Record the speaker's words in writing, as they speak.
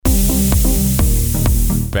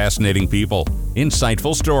Fascinating people,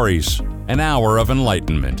 insightful stories, an hour of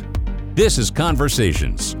enlightenment. This is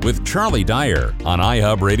Conversations with Charlie Dyer on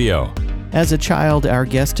iHub Radio. As a child, our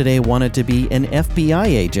guest today wanted to be an FBI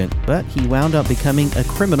agent, but he wound up becoming a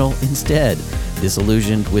criminal instead.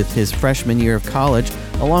 Disillusioned with his freshman year of college,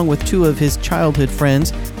 along with two of his childhood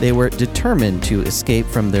friends, they were determined to escape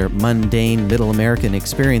from their mundane Middle American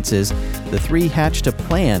experiences. The three hatched a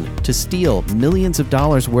plan to steal millions of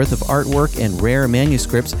dollars worth of artwork and rare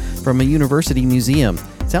manuscripts from a university museum.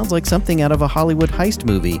 Sounds like something out of a Hollywood heist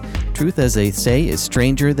movie. Truth, as they say, is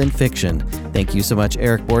stranger than fiction. Thank you so much,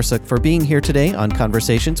 Eric Borsuk, for being here today on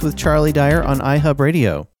Conversations with Charlie Dyer on iHub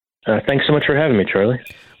Radio. Thanks so much for having me, Charlie.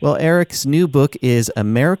 Well, Eric's new book is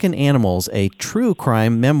American Animals, a true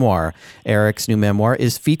crime memoir. Eric's new memoir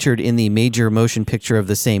is featured in the major motion picture of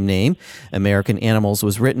the same name. American Animals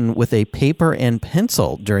was written with a paper and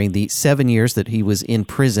pencil during the 7 years that he was in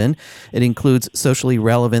prison. It includes socially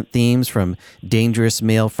relevant themes from dangerous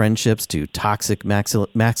male friendships to toxic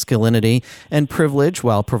masculinity and privilege,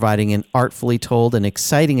 while providing an artfully told and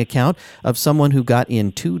exciting account of someone who got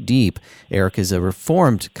in too deep. Eric is a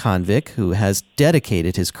reformed convict who has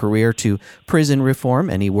dedicated his career to prison reform,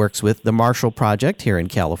 and he works with the Marshall Project here in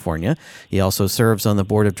California. He also serves on the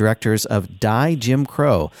board of directors of Die Jim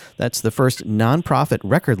Crow. That's the first nonprofit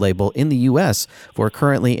record label in the U.S. for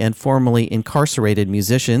currently and formerly incarcerated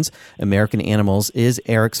musicians. American Animals is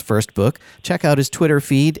Eric's first book. Check out his Twitter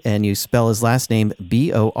feed, and you spell his last name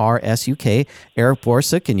Borsuk, Eric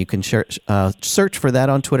Borsuk, and you can search for that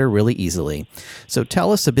on Twitter really easily. So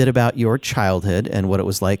tell us a bit about your childhood and what it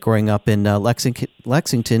was like growing up in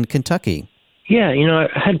Lexington, Kentucky. Yeah, I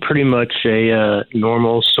had pretty much a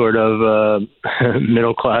normal sort of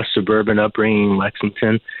middle-class suburban upbringing in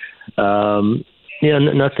Lexington. Nothing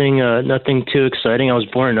too exciting. I was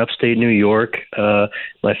born in upstate New York.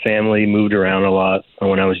 My family moved around a lot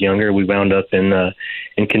when I was younger. We wound up in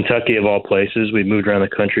Kentucky, of all places. We moved around the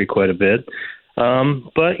country quite a bit.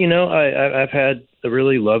 But I've had a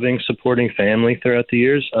really loving, supporting family throughout the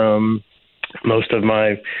years. Most of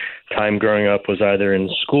my time growing up was either in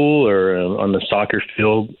school or on the soccer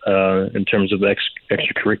field in terms of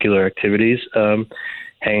extracurricular activities,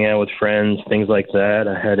 hanging out with friends, things like that.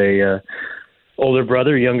 I had a older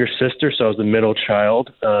brother, younger sister, so I was the middle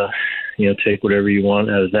child. Take whatever you want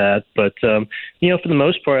out of that. But for the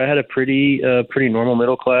most part, I had a pretty normal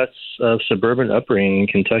middle class suburban upbringing in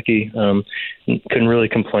Kentucky. Couldn't really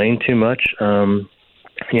complain too much.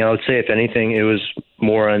 I would say, if anything, it was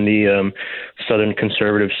more on the Southern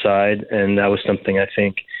conservative side, and that was something I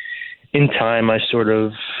think in time I sort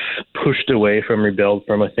of pushed away from, rebelled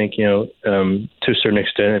from. I think, to a certain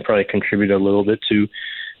extent, it probably contributed a little bit to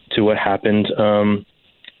what happened.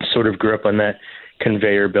 Sort of grew up on that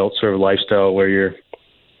conveyor belt sort of lifestyle where you're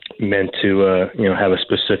meant to, have a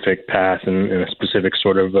specific path and a specific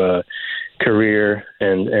sort of career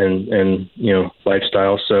and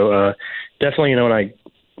lifestyle. So definitely, when I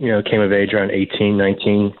came of age around 18,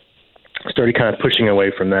 19, started kind of pushing away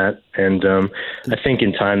from that. And I think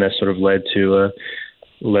in time that sort of led to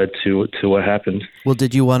what happened. Well,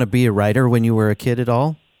 did you want to be a writer when you were a kid at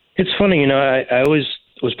all? It's funny, I always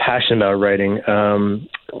was passionate about writing,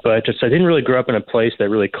 but I didn't really grow up in a place that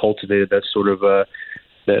really cultivated that sort of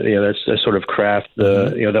that sort of craft.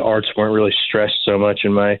 The arts weren't really stressed so much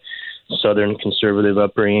in my Southern conservative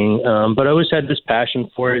upbringing, but I always had this passion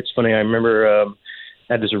for it. It's funny, I remember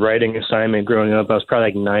I had this writing assignment growing up. I was probably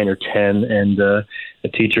like 9 or 10, and a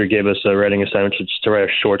teacher gave us a writing assignment to write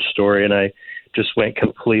a short story, and I just went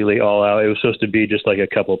completely all out. It was supposed to be just like a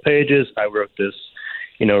couple of pages. I wrote this,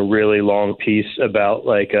 really long piece about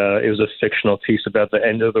it was a fictional piece about the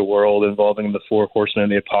end of the world involving the 4 horsemen of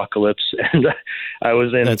the apocalypse, and I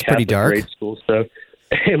was in Catholic grade school, so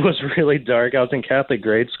it was really dark. I was in Catholic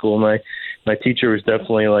grade school. My teacher was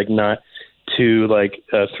definitely not too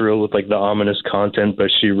thrilled with the ominous content,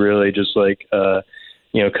 but she really just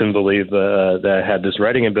couldn't believe that I had this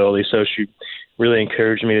writing ability. So she really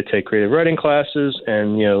encouraged me to take creative writing classes,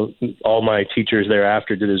 and all my teachers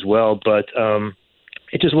thereafter did as well. But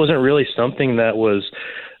it just wasn't really something that was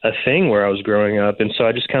a thing where I was growing up, and so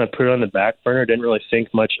I just kind of put it on the back burner. Didn't really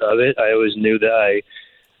think much of it. I always knew that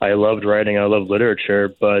I loved writing, I loved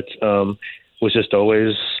literature, but was just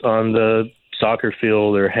always on the soccer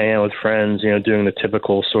field or hanging out with friends, doing the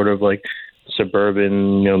typical sort of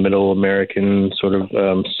suburban, middle American sort of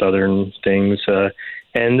Southern things.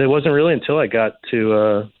 And it wasn't really until I got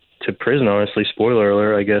to prison, honestly, spoiler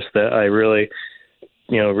alert, I guess, that I really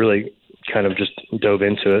kind of just dove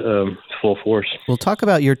into it full force. Well, talk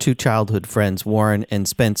about your two childhood friends, Warren and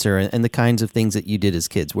Spencer, and the kinds of things that you did as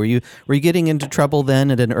kids. Were you getting into trouble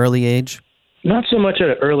then at an early age? Not so much at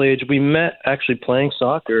an early age. We met actually playing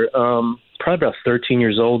soccer, probably about 13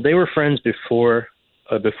 years old. They were friends before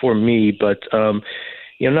me, but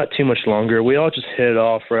not too much longer. We all just hit it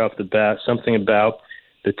off right off the bat. Something about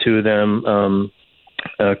the two of them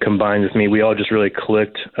combined with me. We all just really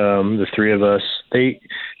clicked, the three of us.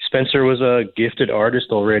 Spencer was a gifted artist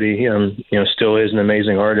already. Still is an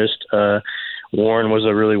amazing artist. Warren was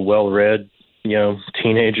a really well-read,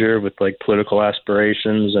 teenager with like political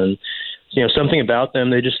aspirations, and something about them,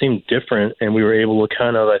 they just seemed different, and we were able to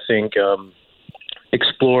kind of, I think,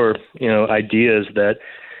 explore, ideas that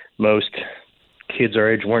most kids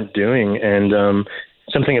our age weren't doing, and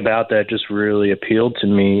something about that just really appealed to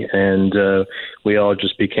me, and we all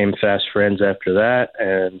just became fast friends after that,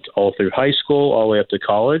 and all through high school, all the way up to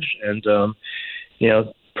college, and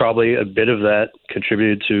probably a bit of that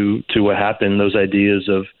contributed to what happened, those ideas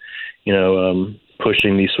of,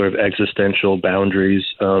 pushing these sort of existential boundaries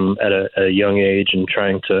at a young age, and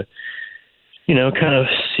trying to, kind of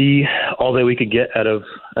see all that we could get out of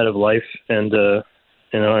life, and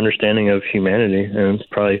our understanding of humanity, and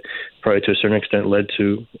probably to a certain extent led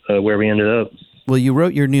to where we ended up. Well, you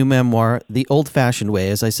wrote your new memoir the old-fashioned way,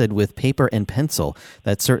 as I said, with paper and pencil.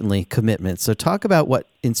 That's certainly commitment. So talk about what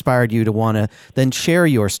inspired you to want to then share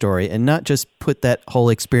your story and not just put that whole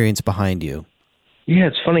experience behind you. Yeah,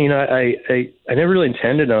 it's funny. I never really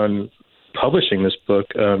intended on publishing this book.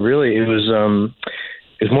 Really, it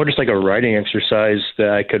was more just like a writing exercise that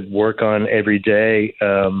I could work on every day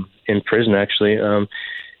in prison. Actually,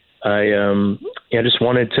 I just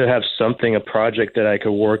wanted to have something, a project that I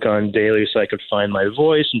could work on daily, so I could find my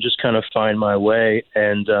voice and just kind of find my way.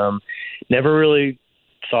 And never really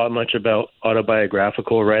thought much about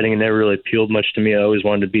autobiographical writing. It never really appealed much to me. I always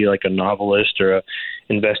wanted to be like a novelist or a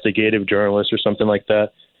investigative journalist or something like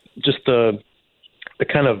that. Just the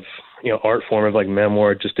kind of art form of like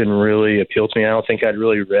memoir just didn't really appeal to me. I don't think I'd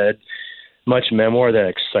really read much memoir that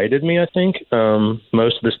excited me. I think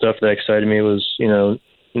most of the stuff that excited me was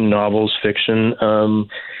novels, fiction.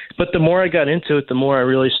 But the more I got into it, the more I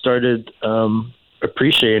really started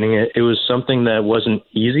appreciating it. It was something that wasn't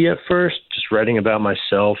easy at first. Just writing about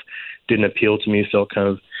myself didn't appeal to me. It felt kind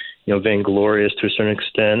of vainglorious to a certain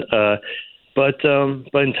extent. But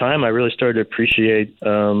in time, I really started to appreciate,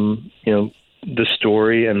 the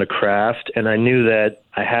story and the craft. And I knew that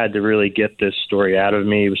I had to really get this story out of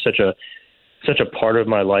me. It was such a part of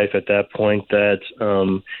my life at that point that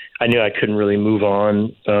I knew I couldn't really move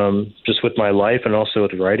on just with my life and also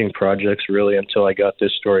with writing projects really until I got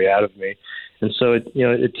this story out of me. And so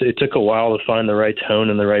it took a while to find the right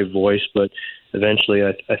tone and the right voice, but eventually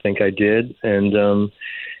I think I did. And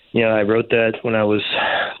I wrote that when I was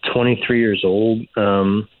 23 years old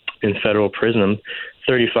in federal prison. I'm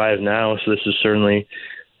 35 now, so this is certainly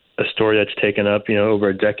a story that's taken up, over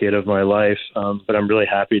a decade of my life. But I'm really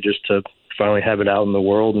happy just to finally have it out in the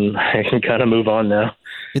world, and I can kind of move on now.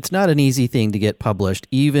 It's not an easy thing to get published,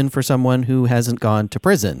 even for someone who hasn't gone to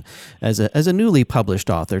prison. As a newly published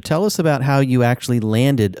author, tell us about how you actually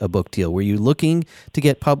landed a book deal. Were you looking to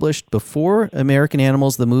get published before American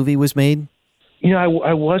Animals, the movie, was made?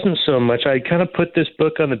 I wasn't so much. I kind of put this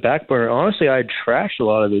book on the back burner. Honestly, I trashed a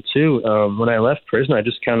lot of it too. When I left prison, I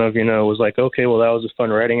just kind of, was like, okay, well, that was a fun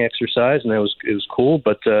writing exercise, and it was cool.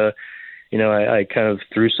 But I kind of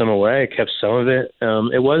threw some away. I kept some of it.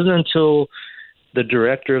 It wasn't until the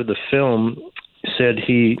director of the film said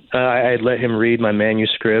I let him read my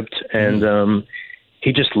manuscript, and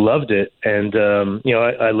he just loved it. And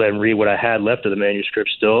I let him read what I had left of the manuscript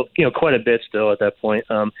still, quite a bit still at that point.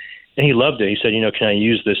 And he loved it. He said, can I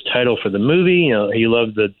use this title for the movie? He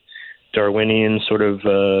loved the Darwinian sort of,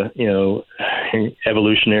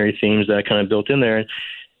 evolutionary themes that I kind of built in there.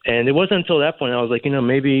 And it wasn't until that point I was like,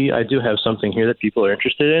 maybe I do have something here that people are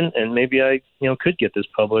interested in, and maybe I, could get this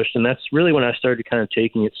published. And that's really when I started kind of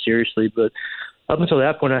taking it seriously. But up until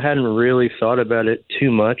that point, I hadn't really thought about it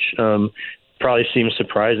too much. Probably seems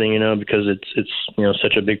surprising, because it's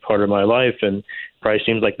such a big part of my life, and probably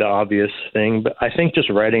seems like the obvious thing. But I think just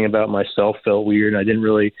writing about myself felt weird. I didn't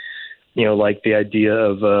really, like the idea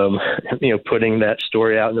of, putting that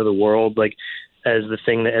story out into the world, like as the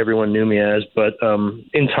thing that everyone knew me as. But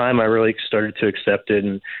in time, I really started to accept it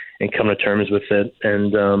and come to terms with it,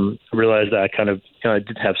 and realized that I kind of I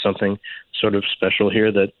did have something sort of special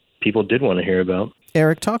here that people did want to hear about.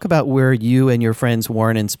 Eric, talk about where you and your friends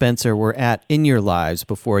Warren and Spencer were at in your lives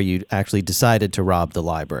before you actually decided to rob the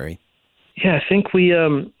library. Yeah, I think we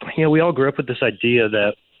all grew up with this idea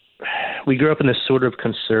that we grew up in this sort of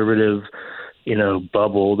conservative,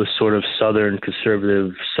 bubble, this sort of Southern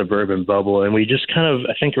conservative suburban bubble. And we just kind of,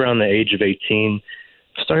 I think around the age of 18,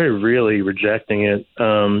 started really rejecting it.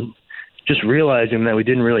 just realizing that we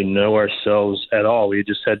didn't really know ourselves at all. We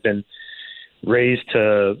just had been raised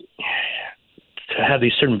to have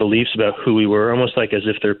these certain beliefs about who we were, almost like as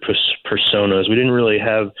if they're personas. We didn't really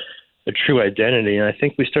have a true identity. And I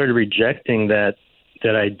think we started rejecting that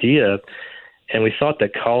idea. And we thought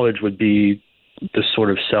that college would be the sort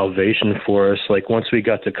of salvation for us. Like once we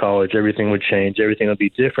got to college, everything would change, everything would be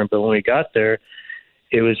different. But when we got there,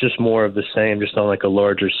 it was just more of the same, just on like a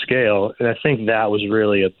larger scale. And I think that was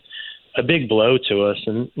really a big blow to us.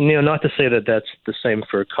 And, not to say that that's the same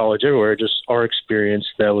for college everywhere, just our experience,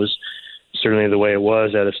 that was certainly the way it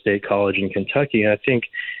was at a state college in Kentucky. And I think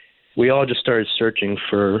we all just started searching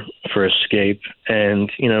for escape.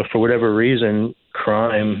 And, for whatever reason,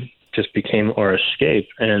 crime just became our escape.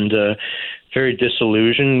 And very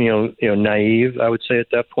disillusioned, naive, I would say, at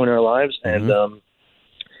that point in our lives. Mm-hmm. And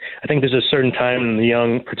I think there's a certain time in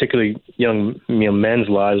the particularly young men's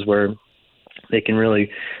lives where they can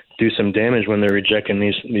really do some damage when they're rejecting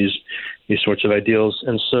these sorts of ideals.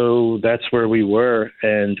 And so that's where we were,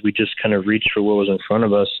 and we just kind of reached for what was in front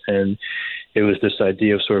of us. And it was this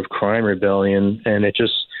idea of sort of crime rebellion, and it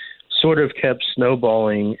just sort of kept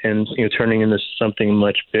snowballing and turning into something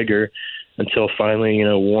much bigger until finally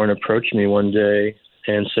Warren approached me one day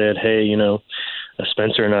and said, "Hey,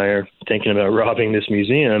 Spencer and I are thinking about robbing this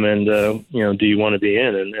museum, and do you want to be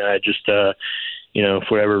in?" And I just for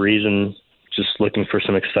whatever reason, just looking for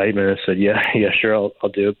some excitement, I said, yeah, sure, I'll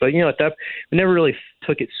do it. But at that, we never really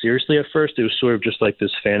took it seriously at first. It was sort of just like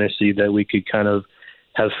this fantasy that we could kind of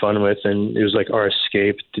have fun with, and it was like our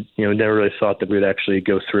escape. Never really thought that we'd actually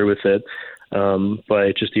go through with it. But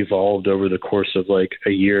it just evolved over the course of like a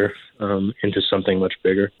year into something much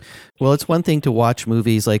bigger. Well, it's one thing to watch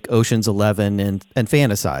movies like Ocean's 11 and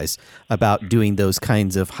fantasize about doing those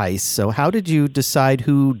kinds of heists. So how did you decide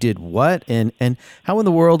who did what, and how in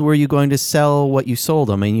the world were you going to sell what you sold?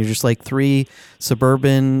 I mean, you're just like three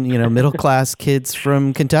suburban, middle-class kids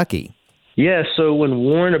from Kentucky. Yeah, so when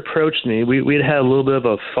Warren approached me, we'd had a little bit of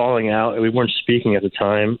a falling out. We weren't speaking at the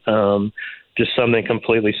time. Just something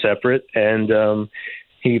completely separate. And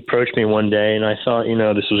he approached me one day, and I thought,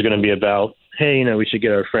 this was going to be about, hey, we should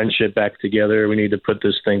get our friendship back together. We need to put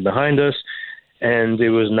this thing behind us. And it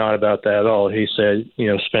was not about that at all. He said,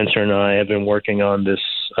 Spencer and I have been working on this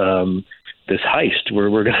heist where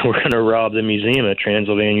we're going to rob the museum at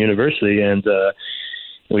Transylvania University, and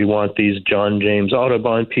we want these John James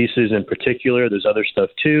Audubon pieces in particular. There's other stuff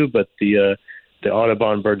too, but the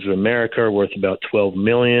Audubon Birds of America are worth about $12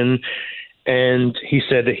 million. And he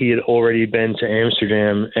said that he had already been to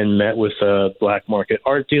Amsterdam and met with a black market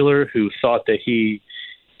art dealer who thought that he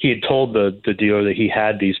had told the dealer that he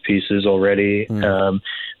had these pieces already.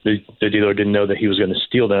 The dealer didn't know that he was going to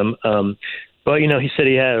steal them. But, he said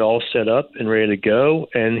he had it all set up and ready to go,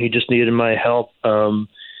 and he just needed my help.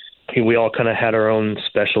 We all kind of had our own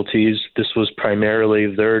specialties. This was primarily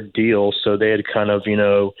their deal, so they had kind of,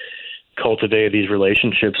 cultivated these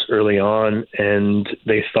relationships early on, and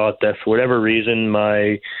they thought that for whatever reason,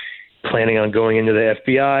 my planning on going into the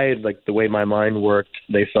FBI, like the way my mind worked,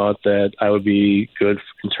 they thought that I would be good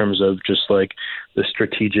in terms of just like the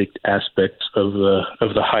strategic aspects of the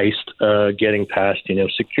heist, getting past,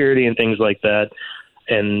 security and things like that.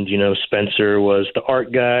 And, Spencer was the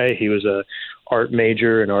art guy. He was a art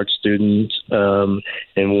major, an art student,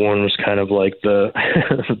 and Warren was kind of like the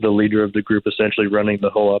the leader of the group, essentially running the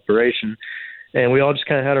whole operation. And we all just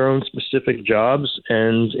kind of had our own specific jobs,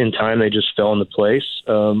 and in time they just fell into place.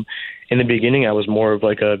 In the beginning, I was more of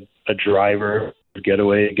like a driver,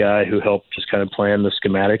 getaway guy who helped just kind of plan the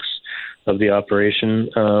schematics of the operation.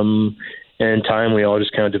 And in time, we all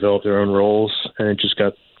just kind of developed our own roles, and it just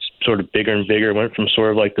got sort of bigger and bigger. It went from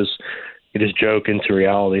sort of like this joke into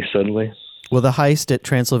reality suddenly. Well, the heist at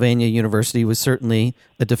Transylvania University was certainly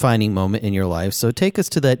a defining moment in your life. So take us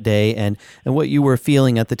to that day and what you were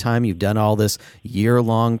feeling at the time. You've done all this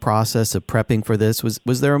year-long process of prepping for this.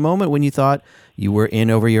 Was there a moment when you thought you were in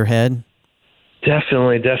over your head?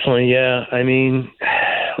 Definitely, yeah. I mean,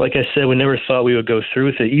 like I said, we never thought we would go through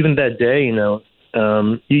with it. Even that day,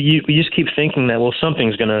 you just keep thinking that, well,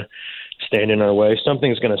 something's going to stand in our way.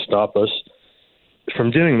 Something's going to stop us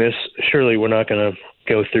from doing this. Surely we're not going to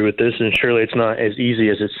go through with this, and surely it's not as easy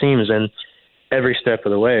as it seems. And every step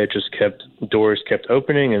of the way, doors kept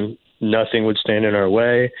opening, and nothing would stand in our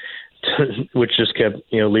way, which just kept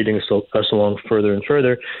leading us along further and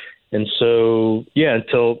further. And so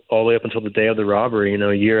until all the way up until the day of the robbery,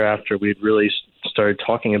 a year after we'd really started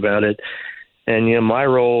talking about it. And my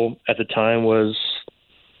role at the time was,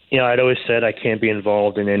 I'd always said I can't be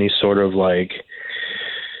involved in any sort of like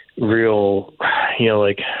real,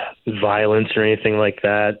 like violence or anything like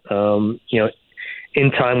that.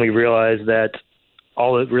 in time, we realized that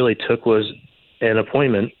all it really took was an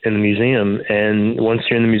appointment in the museum. And once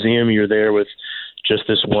you're in the museum, you're there with just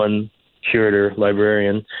this one curator,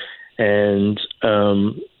 librarian. And,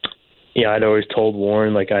 I'd always told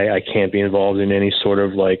Warren, like, I can't be involved in any sort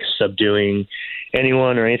of, like, subduing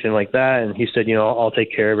anyone or anything like that. And he said, I'll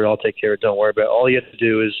take care of it. Don't worry about it. All you have to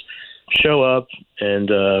do is show up, and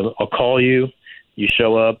I'll call you. You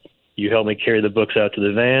show up. You help me carry the books out to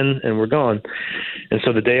the van, and we're gone. And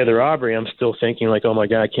so the day of the robbery, I'm still thinking, like, oh, my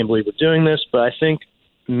God, I can't believe we're doing this. But I think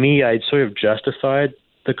I'd sort of justified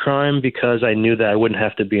the crime because I knew that I wouldn't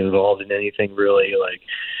have to be involved in anything really, like,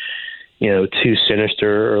 too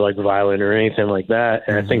sinister or, like, violent or anything like that.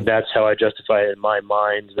 And I think that's how I justify it in my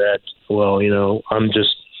mind that, well, I'm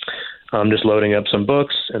just loading up some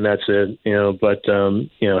books and that's it, but,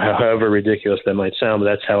 however ridiculous that might sound, but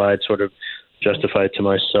that's how I'd sort of justify it to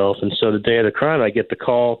myself. And so the day of the crime, I get the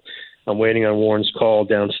call. I'm waiting on Warren's call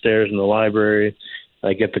downstairs in the library.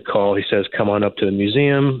 I get the call. He says, come on up to the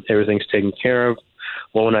museum. Everything's taken care of.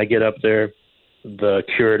 Well, when I get up there, the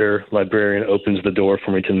curator, librarian opens the door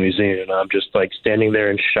for me to the museum, and I'm just like standing there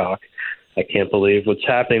in shock. I can't believe what's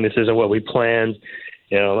happening. This isn't what we planned.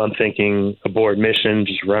 I'm thinking abort mission,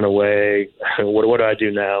 just run away. What do I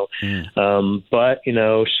do now? But,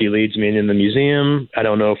 she leads me in the museum. I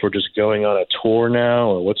don't know if we're just going on a tour now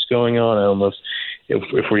or what's going on. I don't know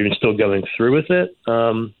if we're even still going through with it.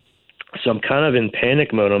 So I'm kind of in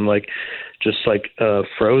panic mode. I'm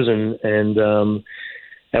frozen. And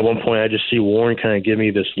at one point I just see Warren kind of give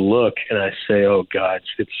me this look and I say, oh God,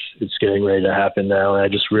 it's getting ready to happen now. And I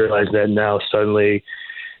just realized that now suddenly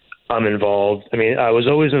I'm involved. I mean, I was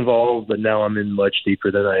always involved, but now I'm in much deeper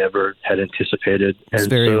than I ever had anticipated. It's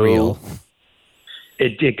very real.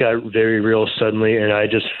 It got very real suddenly, and I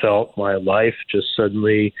just felt my life just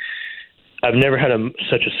suddenly. I've never had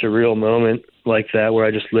such a surreal moment like that where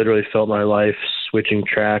I just literally felt my life switching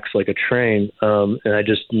tracks like a train, and I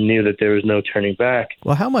just knew that there was no turning back.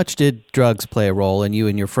 Well, how much did drugs play a role in you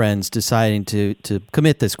and your friends deciding to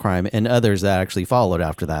commit this crime and others that actually followed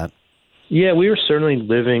after that? Yeah, we were certainly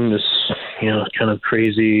living this, kind of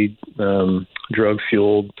crazy,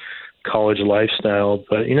 drug-fueled college lifestyle.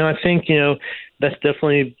 But, I think, that's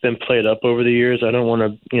definitely been played up over the years. I don't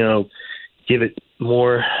want to, give it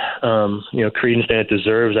more, credence than it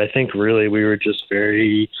deserves. I think really we were just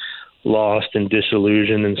very lost and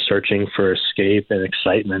disillusioned and searching for escape and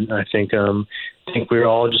excitement. I think we were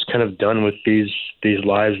all just kind of done with these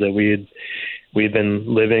lives that we've been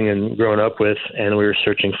living and growing up with, and we were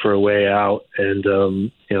searching for a way out,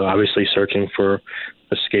 and obviously searching for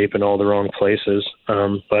escape in all the wrong places.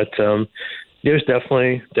 But there's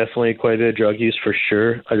definitely quite a bit of drug use for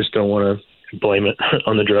sure. I just don't want to blame it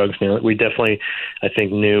on the drugs. We definitely, I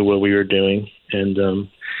think, knew what we were doing, and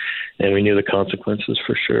we knew the consequences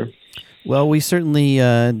for sure. Well, we certainly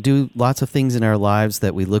do lots of things in our lives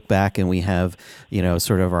that we look back and we have,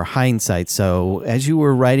 sort of our hindsight. So as you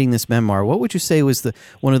were writing this memoir, what would you say was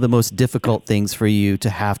one of the most difficult things for you to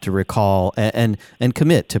have to recall and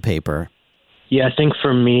commit to paper? Yeah, I think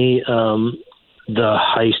for me, the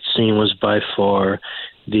heist scene was by far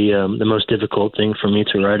the most difficult thing for me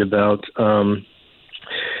to write about.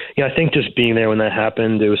 I think just being there when that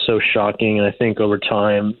happened, it was so shocking. And I think over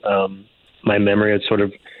time, my memory had sort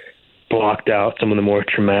of blocked out some of the more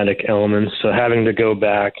traumatic elements. So having to go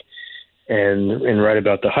back and write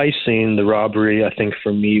about the heist scene, the robbery, I think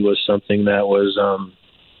for me was something that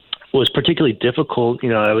was particularly difficult.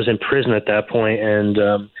 I was in prison at that point, and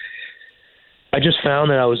I just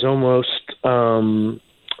found that I was almost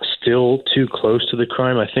still too close to the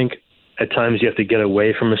crime. I think at times you have to get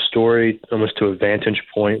away from a story almost to a vantage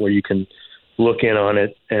point where you can look in on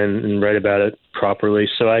it and write about it properly.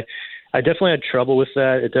 So I definitely had trouble with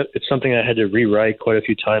that. It's something I had to rewrite quite a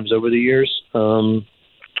few times over the years.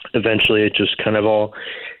 Eventually, it just kind of all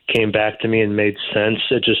came back to me and made sense.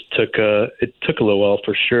 It just took a little while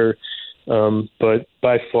for sure. But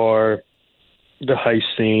by far, the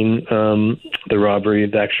heist scene,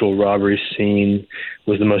 the actual robbery scene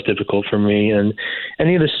was the most difficult for me. And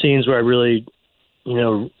any of the scenes where I really,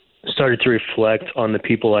 started to reflect on the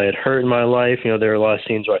people I had hurt in my life. There are a lot of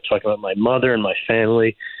scenes where I talk about my mother and my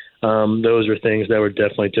family. Those are things that were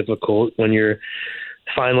definitely difficult. When you're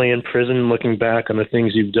finally in prison, looking back on the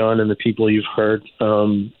things you've done and the people you've hurt,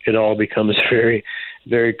 it all becomes very,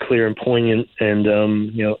 very clear and poignant. And,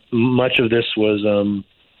 much of this was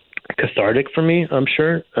cathartic for me, I'm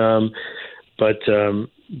sure. But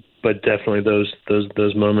definitely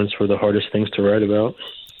those moments were the hardest things to write about.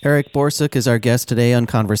 Eric Borsuk is our guest today on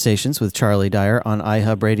Conversations with Charlie Dyer on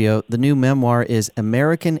iHub Radio. The new memoir is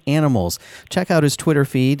American Animals. Check out his Twitter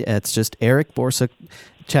feed. It's just Eric Borsuk.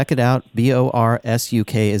 Check it out.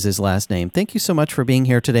 Borsuk is his last name. Thank you so much for being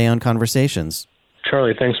here today on Conversations.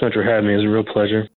 Charlie, thanks so much for having me. It was a real pleasure.